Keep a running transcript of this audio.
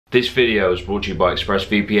This video is brought to you by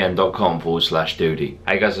expressvpn.com/Dudey.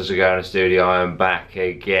 Hey guys, how's it going? It's Dudey. I am back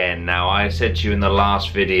again. Now, I said to you in the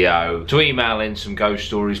last video to email in some ghost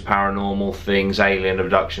stories, paranormal things, alien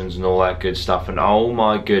abductions and all that good stuff, and oh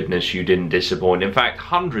my goodness, you didn't disappoint. In fact,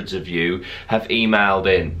 hundreds of you have emailed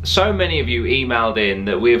in. So many of you emailed in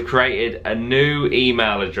that we have created a new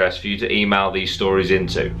email address for you to email these stories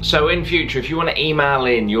into. So in future, if you want to email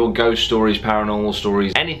in your ghost stories, paranormal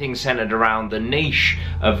stories, anything centered around the niche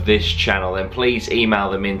of this channel, then please email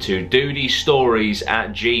them into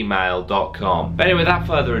dudeystories@gmail.com. But anyway, without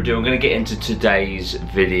further ado, I'm going to get into today's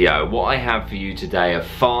video. What I have for you today are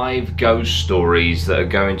 5 ghost stories that are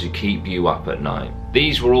going to keep you up at night.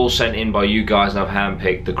 These were all sent in by you guys, and I've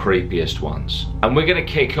handpicked the creepiest ones. And we're going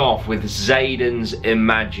to kick off with Zayden's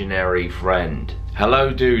imaginary friend.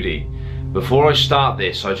 Hello, Dudey. Before I start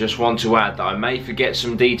this, I just want to add that I may forget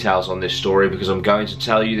some details on this story because I'm going to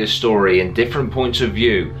tell you this story in different points of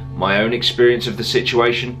view, my own experience of the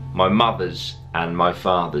situation, my mother's, and my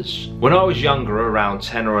father's. When I was younger, around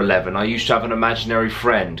 10 or 11, I used to have an imaginary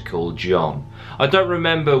friend called John. I don't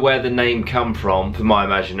remember where the name come from for my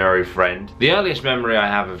imaginary friend. The earliest memory I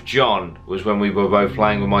have of John was when we were both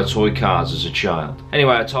playing with my toy cars as a child.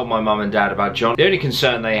 Anyway, I told my mum and dad about John. The only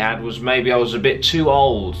concern they had was maybe I was a bit too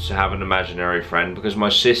old to have an imaginary friend, because my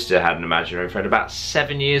sister had an imaginary friend about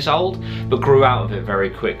 7 years old, but grew out of it very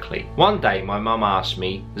quickly. One day my mum asked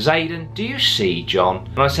me, "Zayden, do you see John?"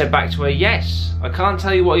 And I said back to her, "Yes. I can't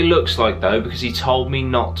tell you what he looks like though, because he told me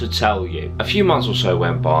not to tell you." A few months or so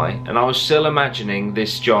went by, and I was still imagining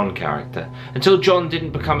this John character, until John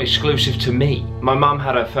didn't become exclusive to me. My mum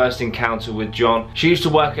had her first encounter with John. She used to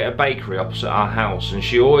work at a bakery opposite our house, and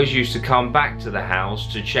she always used to come back to the house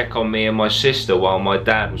to check on me and my sister while my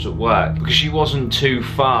dad was at work, because she wasn't too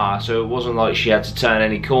far, so it wasn't like she had to turn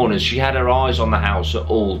any corners. She had her eyes on the house at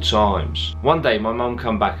all times. One day my mum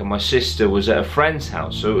come back and my sister was at a friend's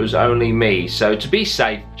house, so it was only me. So to be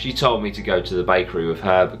safe, she told me to go to the bakery with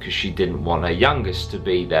her because she didn't want her youngest to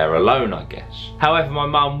be there alone, I guess. However, my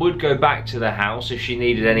mum would go back to the house if she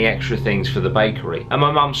needed any extra things for the bakery, and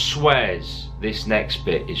my mum swears this next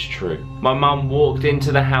bit is true. My mum walked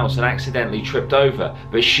into the house and accidentally tripped over,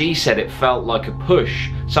 but she said it felt like a push,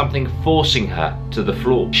 something forcing her to the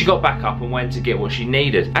floor. She got back up and went to get what she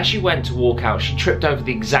needed. As she went to walk out, she tripped over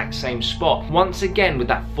the exact same spot, once again with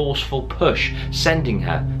that forceful push, sending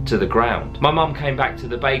her to the ground. My mum came back to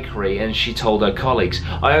the bakery and she told her colleagues.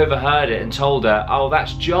 I overheard it and told her, "Oh,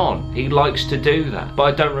 that's John. He likes to do that." But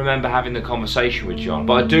I don't remember having the conversation with John,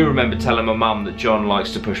 but I do remember telling my mum that John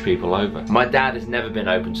likes to push people over. My dad has never been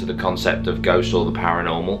open to the concept of ghosts or the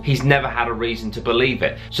paranormal. He's never had a reason to believe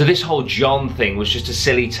it. So this whole John thing was just a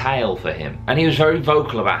silly tale for him. And he was very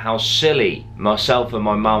vocal about how silly myself and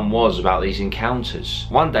my mum was about these encounters.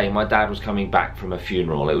 One day my dad was coming back from a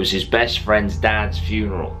funeral. It was his best friend's dad's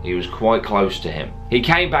funeral. He was quite close to him. He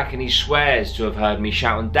came back and he swears to have heard me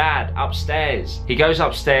shouting, "Dad, upstairs." He goes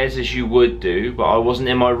upstairs as you would do, but I wasn't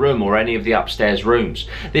in my room or any of the upstairs rooms.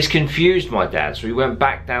 This confused my dad, so he went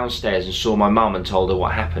back downstairs and saw my mum and told her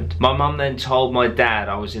what happened. My mum then told my dad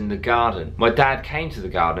I was in the garden. My dad came to the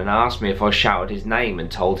garden and asked me if I shouted his name and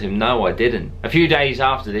told him no, I didn't. A few days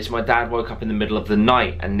after this, my dad woke up in the middle of the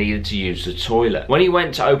night and needed to use the toilet. When he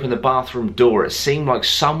went to open the bathroom door, it seemed like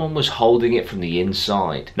someone was holding it from the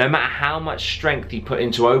inside. No matter how much strength he put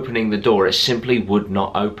into opening the door, it simply would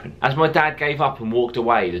not open. As my dad gave up and walked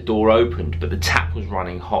away, the door opened, but the tap was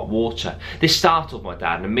running hot water. This startled my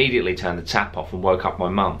dad and immediately turned the tap off and woke up my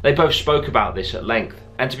mum. They both spoke about this at length.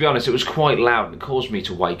 And to be honest, it was quite loud and it caused me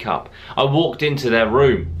to wake up. I walked into their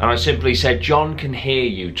room and I simply said, "John can hear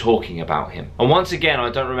you talking about him." And once again,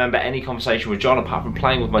 I don't remember any conversation with John apart from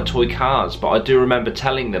playing with my toy cars, but I do remember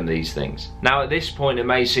telling them these things. Now at this point, it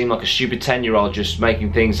may seem like a stupid 10-year-old just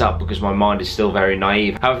making things up because my mind is still very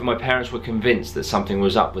naive. However, my parents were convinced that something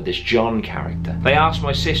was up with this John character. They asked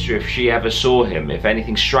my sister if she ever saw him, if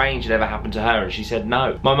anything strange had ever happened to her, and she said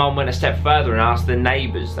no. My mum went a step further and asked the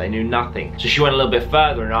neighbours. They knew nothing. So she went a little bit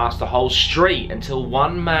further and asked the whole street, until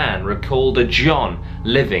one man recalled a John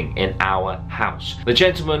living in our house. The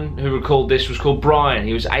gentleman who recalled this was called Brian.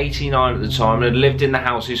 He was 89 at the time and had lived in the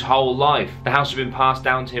house his whole life. The house had been passed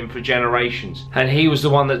down to him for generations, and he was the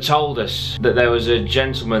one that told us that there was a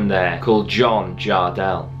gentleman there called John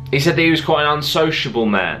Jardel. He said that he was quite an unsociable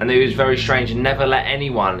man and that he was very strange and never let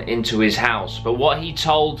anyone into his house. But what he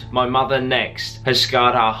told my mother next has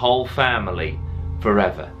scarred our whole family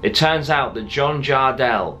forever. It turns out that John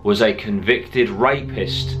Jardel was a convicted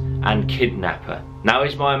rapist and kidnapper. Now,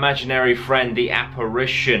 is my imaginary friend the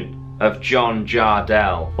apparition of John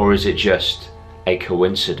Jardel, or is it just a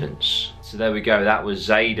coincidence? So there we go, that was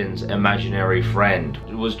Zayden's imaginary friend.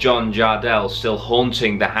 Was John Jardel still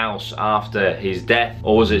haunting the house after his death,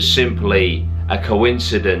 or was it simply a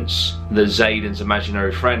coincidence that Zayden's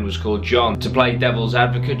imaginary friend was called John? To play devil's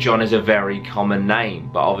advocate, John is a very common name,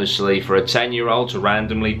 but obviously for a 10-year-old to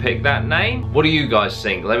randomly pick that name, what do you guys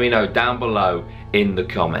think? Let me know down below in the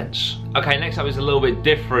comments. Okay, next up is a little bit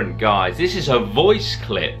different, guys. This is a voice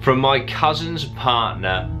clip from my cousin's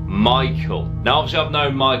partner, Michael. Now obviously I've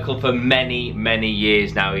known Michael for many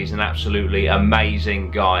years now. He's an absolutely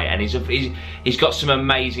amazing guy, and he's got some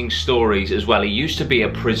amazing stories as well. He used to be a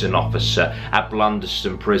prison officer at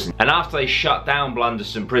Blunderston Prison, and after they shut down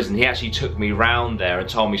Blunderston Prison, he actually took me round there and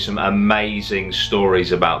told me some amazing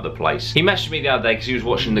stories about the place. He messaged me the other day because he was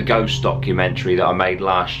watching the ghost documentary that I made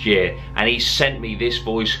last year, and he sent me this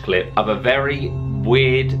voice clip of a very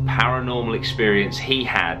weird paranormal experience he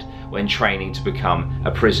had when training to become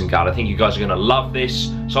a prison guard. I think you guys are going to love this,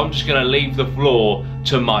 so I'm just going to leave the floor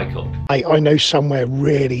to Michael. I know somewhere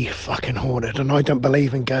really fucking haunted, and I don't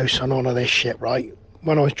believe in ghosts and all of this shit, right?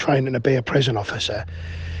 When I was training to be a prison officer,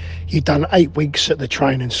 you'd done 8 weeks at the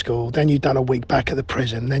training school, then you'd done a week back at the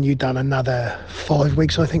prison, then you'd done another 5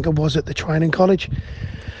 weeks, I think it was, at the training college.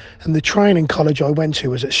 And the training college I went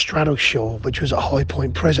to was at Straddleshaw, which was a High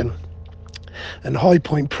Point prison. And High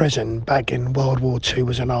Point prison back in World War II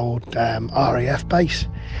was an old RAF base.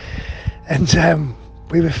 And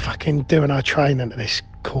we were fucking doing our training at this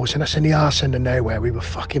course, and that's in the arse end of nowhere. We were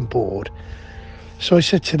fucking bored. So I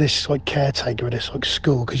said to this like caretaker of this like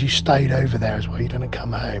school, because you stayed over there as well, you didn't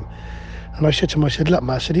come home. And I said to him, I said, look,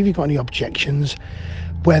 mate, I said, have you got any objections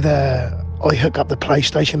whether I hook up the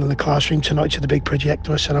PlayStation in the classroom tonight to the big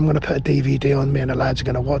projector? I said, I'm going to put a DVD on, me and the lads are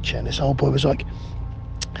going to watch it. And this old boy was like,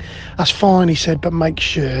 that's fine, he said, but make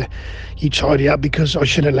sure you tidy up, because I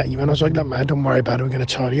shouldn't let you in. I was like, look, man, don't worry about it, we're going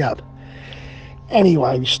to tidy up.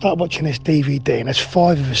 Anyway, we start watching this DVD, and there's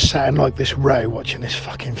 5 of us sat in like this row watching this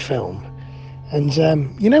fucking film. And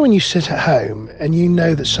you know when you sit at home and you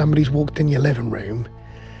know that somebody's walked in your living room,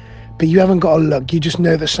 but you haven't got to look, you just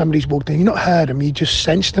know that somebody's walked in, you've not heard them, you just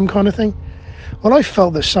sensed them, kind of thing? Well, I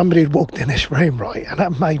felt that somebody had walked in this room, right, and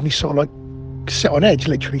that made me sort of like sit on edge,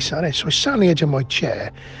 literally sat on edge. So I sat on the edge of my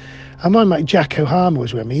chair, and my mate Jack O'Harma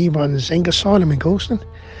was with me. He runs Inc Asylum in Galston,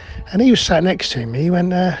 and he was sat next to me. He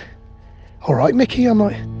went, all right, Mickey? I'm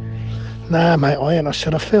like, nah, mate, I ain't. I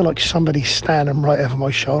said, I feel like somebody's standing right over my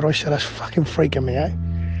shoulder. I said, that's fucking freaking me out.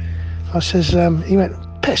 I says, he went,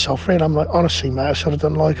 piss off, really. I'm like, honestly, mate, I said, I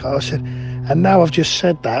don't like it. I said, and now I've just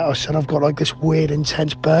said that, I said, I've got like this weird,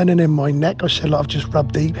 intense burning in my neck. I said, like, I've just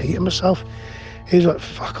rubbed deep heat in myself. He was like,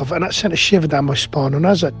 fuck off. And that sent a shiver down my spine. And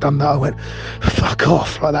as I'd done that, I went, fuck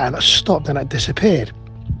off, like that. And I stopped, and it disappeared.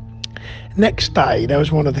 Next day, there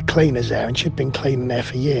was one of the cleaners there, and she'd been cleaning there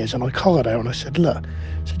for years. And I collared her, and I said, look,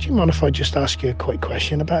 do you mind if I just ask you a quick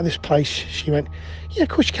question about this place? She went, yeah, of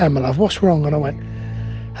course you can, my love. What's wrong? And I went,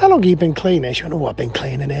 how long have you been cleaning? She went, oh, I've been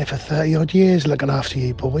cleaning here for 30 odd years, looking after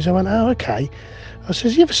you boys. I went, oh, okay. I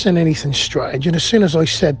says, you ever seen anything strange? And as soon as I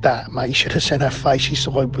said that, mate, you should have seen her face. She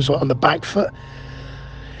saw I was like on the back foot.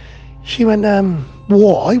 She went,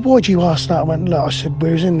 why? Why'd you ask that? I went, look, I said,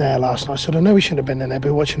 we was in there last night. I said, I know we shouldn't have been in there, but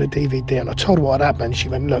we were watching a DVD. And I told her what had happened. She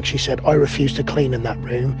went, look, she said, I refuse to clean in that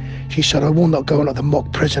room. She said, I will not go on the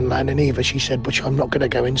mock prison landing either. She said, which I'm not going to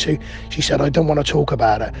go into. She said, I don't want to talk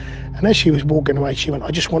about it. And as she was walking away, she went, I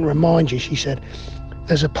just want to remind you, she said,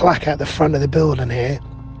 there's a plaque at the front of the building here.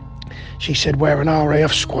 She said, where an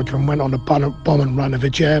RAF squadron went on a bombing run over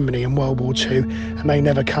Germany in World War II, and they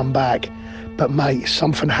never come back. But mate,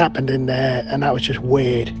 something happened in there, and that was just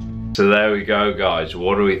weird. So there we go, guys.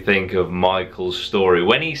 What do we think of Michael's story?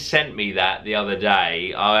 When he sent me that the other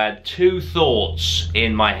day, I had 2 thoughts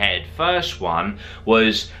in my head. First one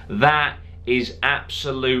was, that is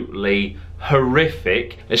absolutely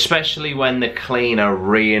horrific, especially when the cleaner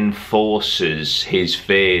reinforces his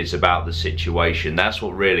fears about the situation. That's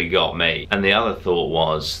what really got me. And the other thought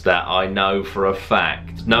was that I know for a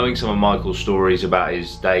fact, knowing some of Michael's stories about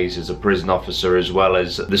his days as a prison officer, as well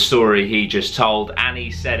as the story he just told, and he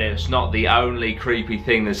said it's not the only creepy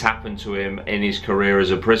thing that's happened to him in his career as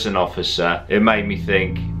a prison officer, it made me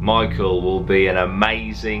think Michael will be an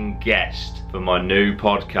amazing guest for my new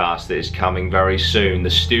podcast that is coming very soon. The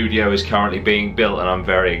studio is currently being built, and I'm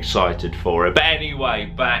very excited for it. But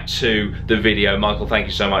anyway, back to the video. Michael, thank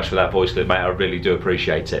you so much for that voice clip, mate. I really do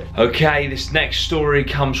appreciate it. Okay, this next story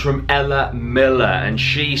comes from Ella Miller, and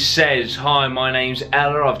she says, hi, my name's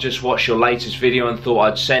Ella. I've just watched your latest video and thought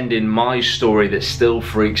I'd send in my story that still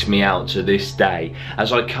freaks me out to this day,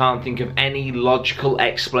 as I can't think of any logical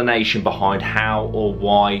explanation behind how or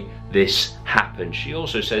why this happened. She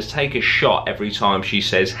also says take a shot every time she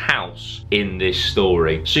says house in this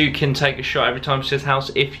story. So you can take a shot every time she says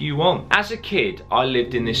house if you want. As a kid, I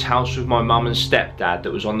lived in this house with my mum and stepdad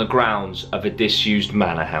that was on the grounds of a disused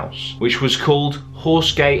manor house, which was called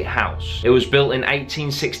Horsegate House. It was built in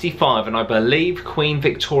 1865 and I believe Queen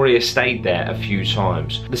Victoria stayed there a few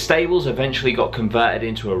times. The stables eventually got converted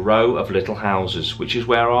into a row of little houses, which is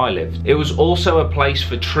where I lived. It was also a place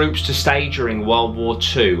for troops to stay during World War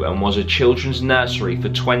II and was a children's nursery for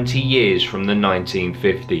 20 years from the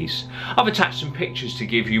 1950s. I've attached some pictures to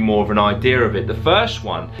give you more of an idea of it. The first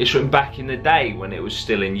one is from back in the day when it was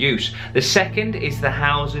still in use. The second is the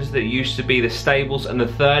houses that used to be the stables, and the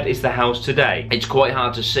third is the house today. It's quite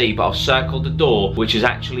hard to see, but I've circled the door which is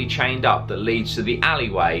actually chained up that leads to the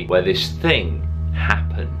alleyway where this thing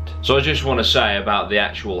happened. So I just want to say about the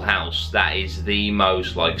actual house, that is the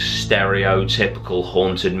most like stereotypical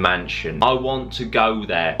haunted mansion. I want to go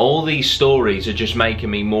there. All these stories are just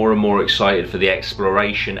making me more and more excited for the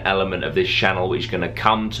exploration element of this channel, which is going to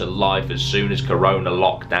come to life as soon as Corona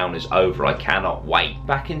lockdown is over. I cannot wait.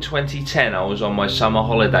 Back in 2010, I was on my summer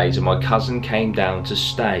holidays and my cousin came down to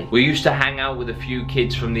stay. We used to hang out with a few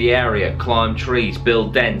kids from the area, climb trees,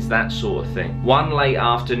 build dens, that sort of thing. One late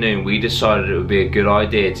afternoon, we decided it would be a good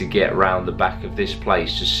idea to get round the back of this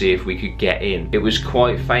place to see if we could get in. It was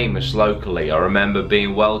quite famous locally. I remember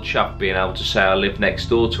being well chuffed being able to say I lived next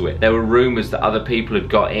door to it. There were rumours that other people had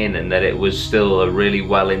got in and that it was still really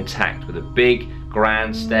well intact with a big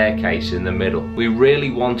grand staircase in the middle. We really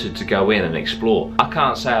wanted to go in and explore. I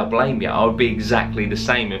can't say I blame you. I would be exactly the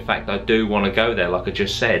same. In fact, I do want to go there, like I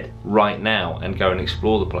just said, right now and go and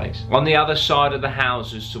explore the place. On the other side of the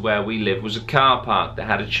houses to where we live was a car park that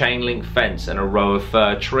had a chain link fence and a row of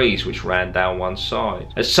fir trees which ran down one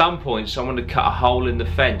side. At some point, someone had cut a hole in the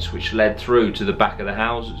fence which led through to the back of the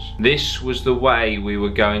houses. This was the way we were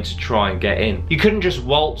going to try and get in. You couldn't just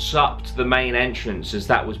waltz up to the main entrance as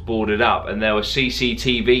that was boarded up, and there were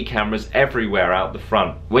CCTV cameras everywhere out the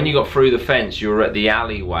front. When you got through the fence, you were at the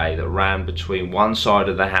alleyway that ran between one side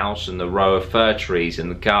of the house and the row of fir trees in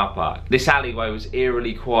the car park. This alleyway was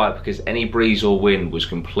eerily quiet because any breeze or wind was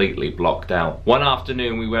completely blocked out. One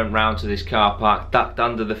afternoon we went round to this car park, ducked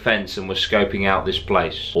under the fence and were scoping out this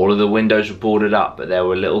place. All of the windows were boarded up, but there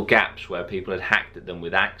were little gaps where people had hacked at them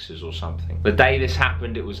with axes or something. The day this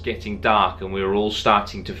happened, it was getting dark and we were all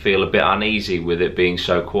starting to feel a bit uneasy with it being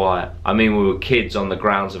so quiet. I mean, we were kids on the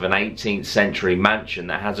grounds of an 18th century mansion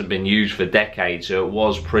that hasn't been used for decades, so it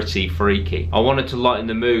was pretty freaky. I wanted to lighten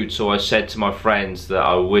the mood, so I said to my friends that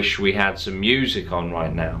I wish we had some music on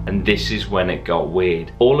right now. And this is when it got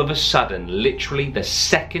weird. All of a sudden, literally the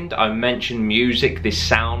second I mentioned music, this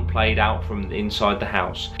sound played out from inside the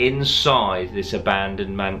house, inside this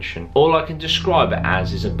abandoned mansion. All I can describe it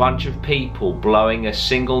as is a bunch of people blowing a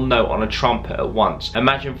single note on a trumpet at once.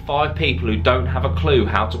 Imagine 5 people who don't have a clue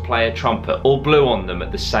how to play a trumpet all blew on them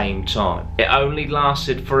at the same time. It only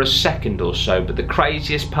lasted for a second or so, but the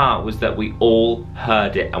craziest part was that we all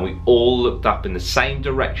heard it and we all looked up in the same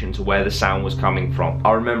direction to where the sound was coming from.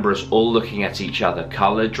 I remember us all looking at each other,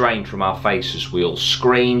 colour drained from our faces. We all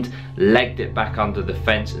screamed, legged it back under the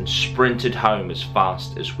fence and sprinted home as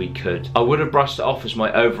fast as we could. I would have brushed it off as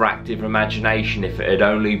my overactive imagination if it had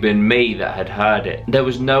only been me that had heard it. There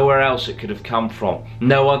was nowhere else it could have come from.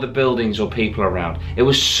 No other buildings or people around. It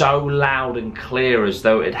was so loud and clear as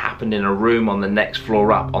though it had happened in a room on the next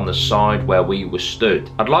floor up on the side where we were stood.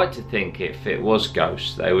 I'd like to think if it was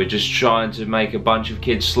ghosts, they were just trying to make a bunch of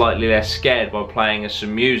kids slightly less scared by playing us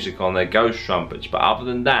some music on their ghost trumpets, but other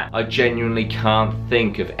than that, I genuinely can't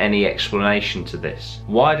think of any explanation to this.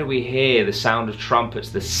 Why do we hear the sound of trumpets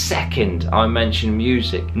the second I mention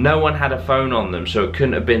music? No one had a phone on them, so it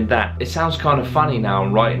couldn't have been that. It sounds kind of funny now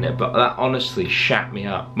I'm writing it, but that honestly shat me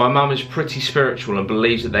up. My mum is pretty spiritual and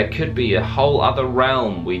believes that there could be a whole other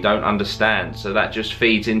realm we don't understand, so that just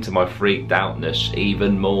feeds into my freaked outness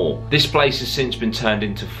even more. This place has since been turned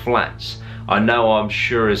into flats. I know I'm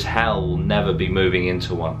sure as hell will never be moving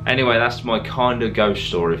into one. Anyway, that's my kind of ghost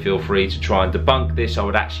story. Feel free to try and debunk this. I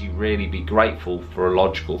would actually really be grateful for a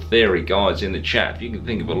logical theory, guys, in the chat. If you can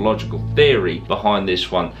think of a logical theory behind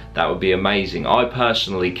this one, that would be amazing. I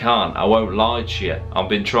personally can't. I won't lie to you. I've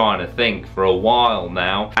been trying to think for a while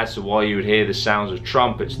now as to why you would hear the sounds of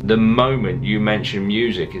trumpets the moment you mention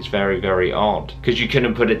music. It's very, very odd. Because you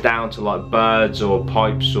couldn't put it down to like birds or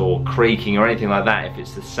pipes or creaking or anything like that if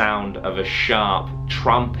it's the sound of a sharp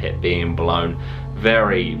trumpet being blown.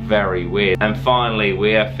 Very, very weird. And finally,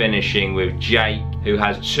 we are finishing with Jake who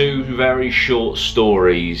has 2 very short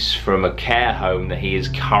stories from a care home that he is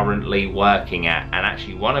currently working at. And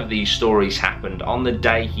actually one of these stories happened on the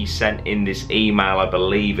day he sent in this email. I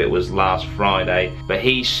believe it was last Friday. But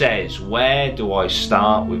he says, where do I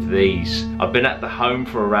start with these? I've been at the home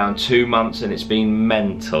for around 2 months and it's been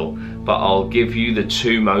mental, but I'll give you the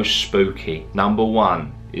 2 most spooky. Number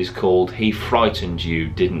 1 is called He Frightened You,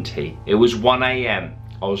 Didn't He? It was 1 AM.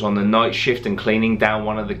 I was on the night shift and cleaning down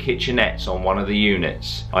one of the kitchenettes on one of the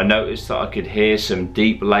units. I noticed that I could hear some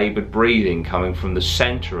deep laboured breathing coming from the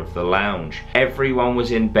centre of the lounge. Everyone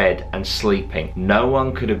was in bed and sleeping. No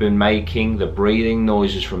one could have been making the breathing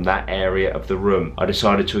noises from that area of the room. I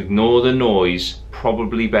decided to ignore the noise,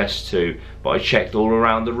 probably best to, but I checked all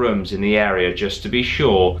around the rooms in the area just to be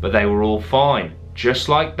sure, but they were all fine. Just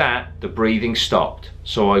like that, the breathing stopped,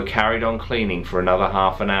 so I carried on cleaning for another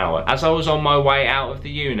half an hour. As I was on my way out of the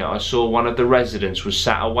unit, I saw one of the residents was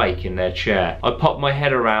sat awake in their chair. I popped my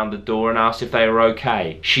head around the door and asked if they were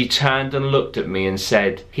okay. She turned and looked at me and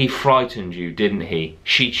said, "He frightened you, didn't he?"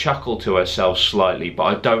 She chuckled to herself slightly, but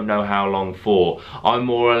I don't know how long for. I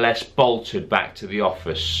more or less bolted back to the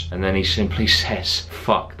office, and then he simply says,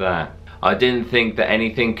 "Fuck that." I didn't think that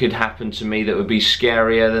anything could happen to me that would be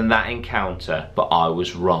scarier than that encounter, but I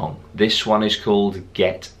was wrong. This one is called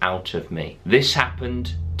Get Out of Me. This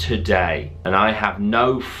happened today, and I have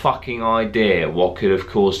no fucking idea what could have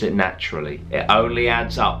caused it naturally. It only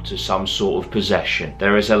adds up to some sort of possession.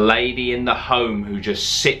 There is a lady in the home who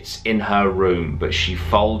just sits in her room, but she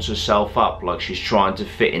folds herself up like she's trying to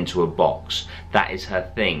fit into a box. That is her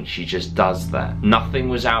thing, she just does that. Nothing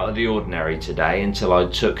was out of the ordinary today until I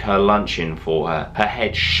took her lunch in for her. Her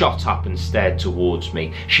head shot up and stared towards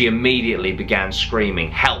me. She immediately began screaming,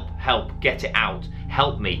 "Help, help, get it out.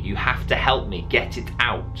 Help me, you have to help me, get it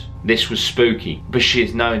out." This was spooky, but she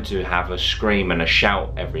is known to have a scream and a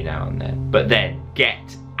shout every now and then. But then,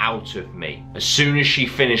 get out of me. As soon as she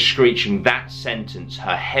finished screeching that sentence,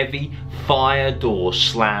 her heavy fire door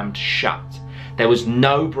slammed shut. There was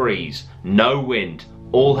no breeze, no wind.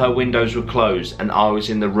 All her windows were closed and I was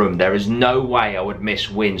in the room. There is no way I would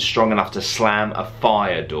miss wind strong enough to slam a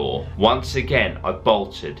fire door. Once again, I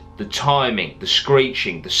bolted. The timing, the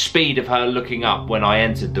screeching, the speed of her looking up when I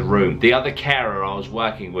entered the room. The other carer I was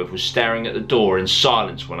working with was staring at the door in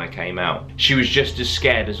silence when I came out. She was just as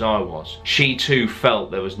scared as I was. She too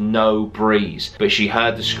felt there was no breeze, but she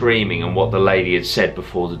heard the screaming and what the lady had said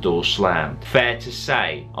before the door slammed. Fair to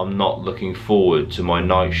say, I'm not looking forward to my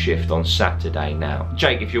night shift on Saturday now.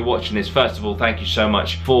 Jake, if you're watching this, first of all, thank you so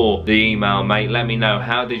much for the email, mate. Let me know,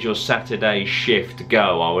 how did your Saturday shift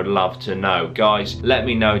go? I would love to know. Guys, let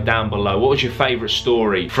me know down below, what was your favourite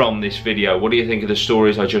story from this video? What do you think of the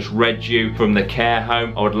stories I just read you from the care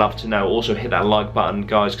home? I would love to know. Also hit that like button,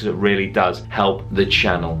 guys, because it really does help the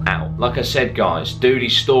channel out. Like I said, guys,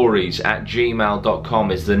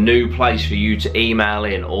 dudeystories@gmail.com is the new place for you to email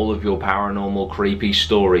in all of your paranormal creepy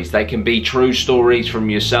stories. They can be true stories from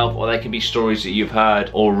yourself, or they can be stories that you've heard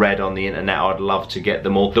or read on the internet. I'd love to get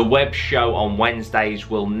them all. The web show on Wednesdays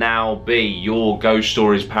will now be your ghost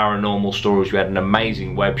stories, paranormal stories. We had an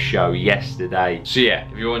amazing web show yesterday. So yeah,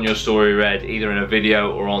 if you want your story read either in a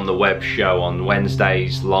video or on the web show on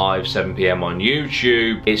Wednesdays live 7 PM on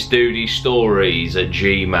YouTube, it's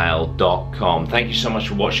dudeystories@gmail.com. Thank you so much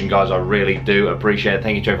for watching, guys. I really do appreciate it.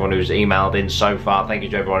 Thank you to everyone who's emailed in so far. Thank you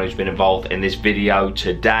to everyone who's been involved in this video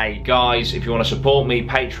today. Guys, if you want to support me,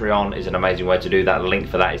 Patreon is an amazing way to do that. The link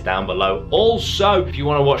for that is down below. Also, if you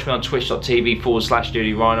want to watch me on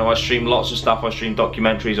twitch.tv/Dudey Rhino, I stream lots of stuff. I stream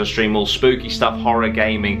documentaries, I stream all spooky stuff, horror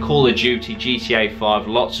gaming, Call of Duty, GTA 5,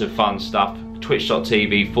 lots of fun stuff.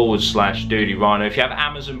 twitch.tv/Dudey Rhino. If you have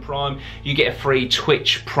Amazon Prime, you get a free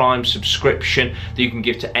Twitch Prime subscription that you can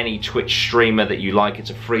give to any Twitch streamer that you like.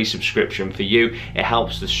 It's a free subscription for you. It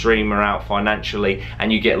helps the streamer out financially,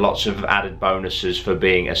 and you get lots of added bonuses for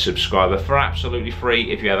being a subscriber for absolutely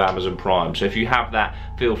free if you have Amazon Prime. So if you have that,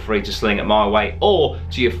 feel free to sling it my way or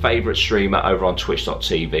to your favourite streamer over on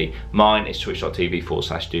twitch.tv. Mine is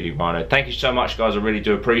twitch.tv/Dudey Rhino. Thank you so much, guys. I really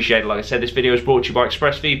do appreciate it. Like I said, this video is brought to you by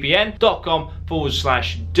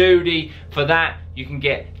expressvpn.com/Dudey. For that, you can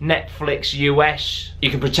get Netflix US. You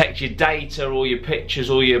can protect your data, all your pictures,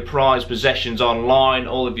 all your prized possessions online,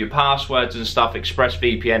 all of your passwords and stuff.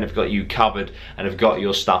 ExpressVPN have got you covered and have got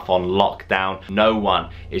your stuff on lockdown. No one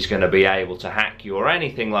is going to be able to hack you or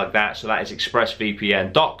anything like that. So that is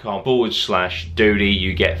expressvpn.com/Dudey.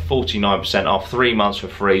 You get 49% off, 3 months for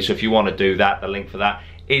free. So if you want to do that, the link for that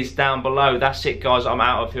is down below. That's it, guys. I'm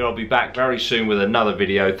out of here. I'll be back very soon with another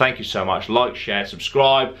video. Thank you so much. Like, share,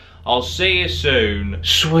 subscribe. I'll see you soon.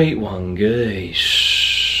 Sweet one, guys.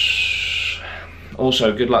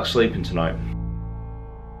 Also, good luck sleeping tonight.